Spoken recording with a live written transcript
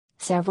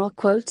Several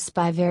quotes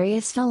by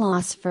various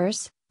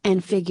philosophers,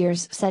 and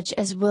figures such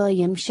as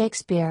William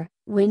Shakespeare,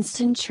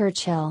 Winston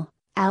Churchill,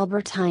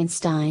 Albert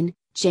Einstein,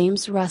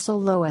 James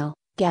Russell Lowell,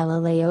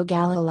 Galileo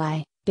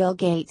Galilei, Bill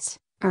Gates,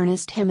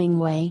 Ernest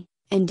Hemingway,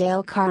 and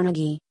Dale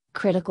Carnegie.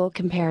 Critical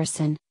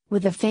comparison,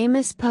 with the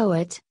famous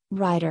poet,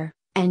 writer,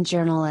 and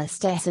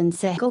journalist Ehsan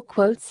Sehgal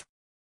Quotes.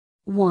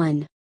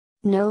 1.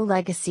 No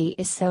legacy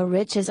is so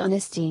rich as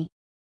honesty.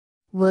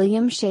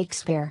 William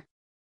Shakespeare.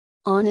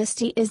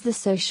 Honesty is the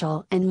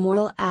social and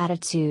moral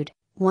attitude,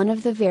 one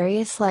of the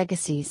various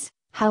legacies.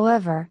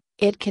 However,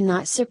 it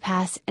cannot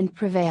surpass and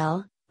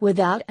prevail,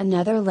 without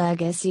another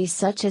legacy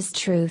such as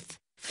truth,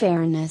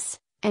 fairness,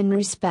 and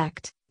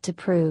respect, to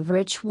prove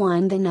rich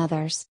one than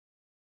others.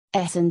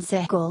 Ehsan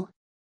Sehgal.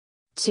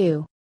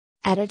 2.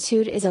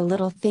 Attitude is a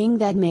little thing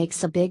that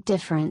makes a big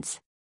difference.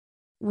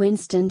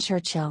 Winston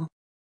Churchill.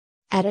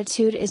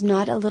 Attitude is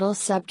not a little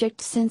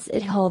subject since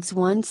it holds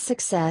one's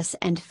success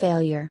and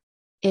failure.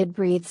 It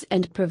breathes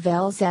and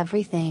prevails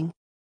everything.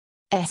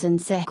 Ehsan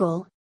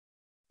Sehgal.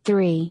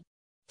 3.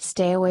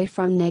 Stay away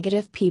from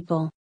negative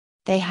people.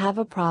 They have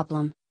a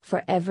problem,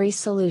 for every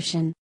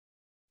solution.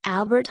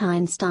 Albert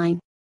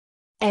Einstein.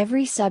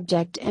 Every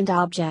subject and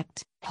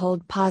object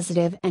hold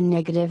positive and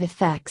negative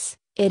effects,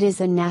 it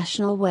is a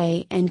national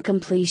way and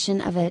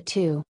completion of it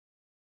too.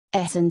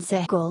 Ehsan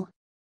Sehgal.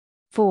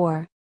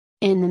 4.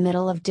 In the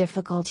middle of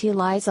difficulty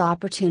lies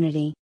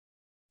opportunity.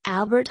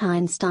 Albert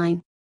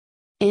Einstein.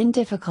 In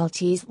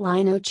difficulties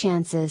lie no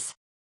chances.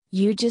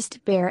 You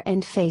just bear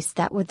and face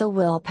that with the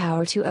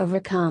willpower to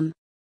overcome.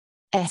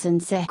 Ehsan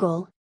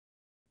Sehgal.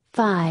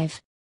 5.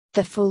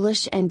 The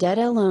foolish and dead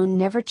alone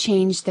never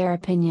change their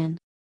opinion.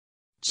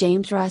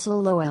 James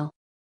Russell Lowell.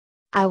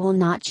 I will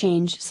not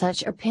change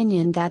such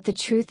opinion that the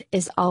truth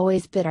is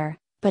always bitter,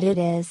 but it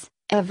is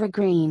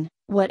evergreen,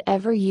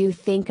 whatever you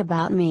think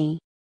about me.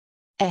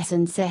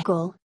 Ehsan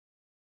Sehgal.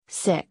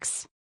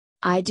 6.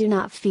 I do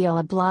not feel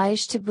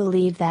obliged to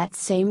believe that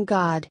same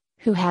God,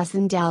 who has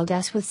endowed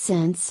us with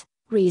sense,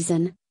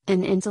 reason,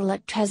 and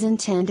intellect has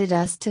intended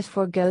us to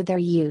forego their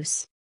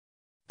use.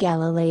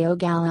 Galileo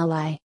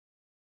Galilei.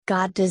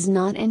 God does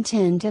not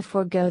intend to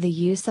forego the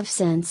use of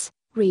sense,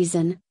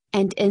 reason,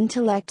 and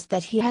intellect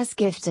that He has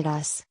gifted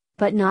us,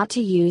 but not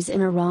to use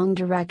in a wrong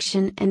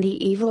direction and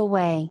the evil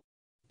way.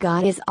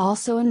 God is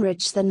also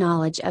enriched the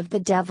knowledge of the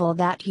devil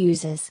that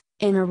uses,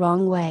 in a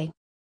wrong way.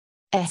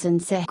 Ehsan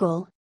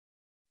Sehgal.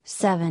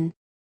 7.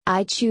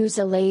 I choose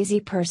a lazy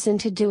person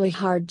to do a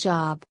hard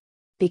job.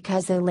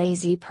 Because a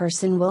lazy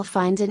person will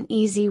find an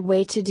easy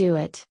way to do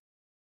it.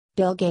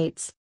 Bill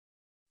Gates.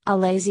 A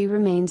lazy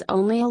remains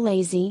only a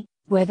lazy,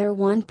 whether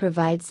one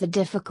provides the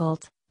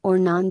difficult, or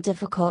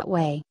non-difficult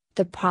way.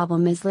 The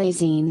problem is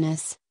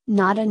laziness,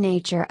 not a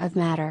nature of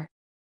matter.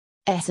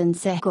 Ehsan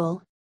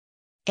Sehgal.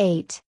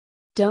 8.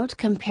 Don't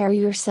compare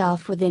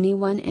yourself with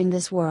anyone in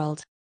this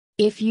world.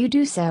 If you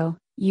do so,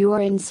 you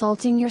are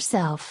insulting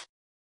yourself.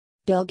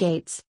 Bill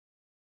Gates.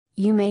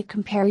 You may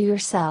compare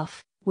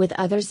yourself with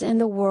others in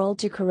the world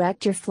to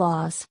correct your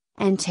flaws,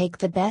 and take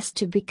the best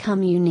to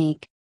become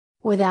unique.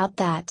 Without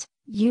that,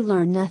 you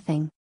learn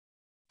nothing.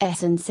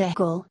 Ehsan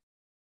Sehgal.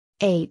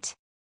 8.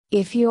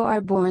 If you are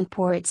born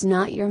poor, it's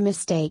not your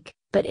mistake,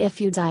 but if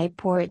you die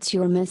poor, it's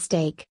your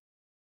mistake.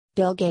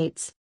 Bill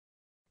Gates.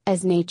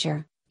 As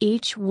nature,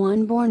 each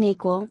one born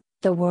equal,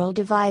 the world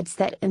divides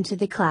that into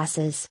the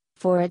classes,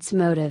 for its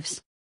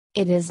motives.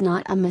 It is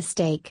not a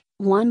mistake,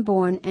 one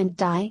born and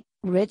die,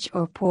 rich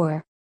or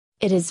poor.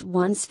 It is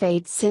one's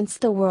fate since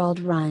the world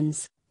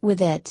runs,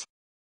 with it.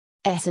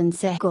 Ehsan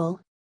Sehgal.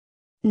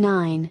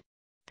 9.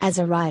 As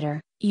a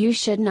writer, you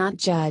should not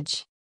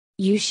judge.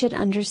 You should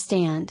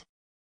understand.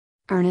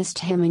 Ernest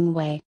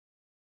Hemingway.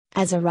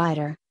 As a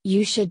writer,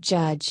 you should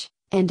judge,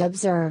 and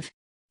observe.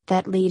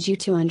 That leads you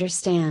to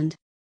understand.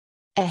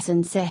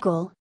 Ehsan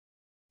Sehgal.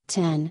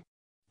 10.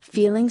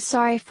 Feeling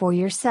sorry for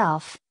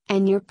yourself,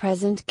 and your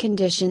present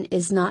condition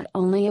is not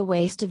only a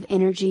waste of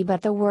energy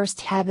but the worst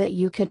habit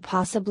you could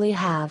possibly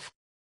have.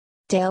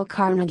 Dale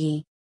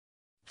Carnegie.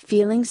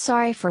 Feeling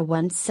sorry for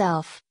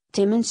oneself,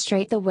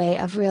 demonstrate the way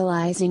of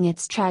realizing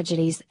its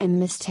tragedies and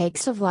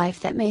mistakes of life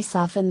that may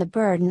soften the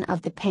burden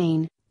of the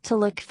pain, to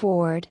look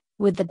forward,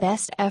 with the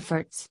best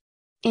efforts.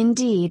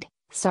 Indeed,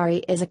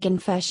 sorry is a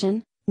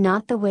confession,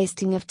 not the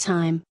wasting of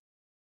time.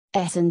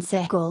 Ehsan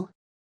Sehgal.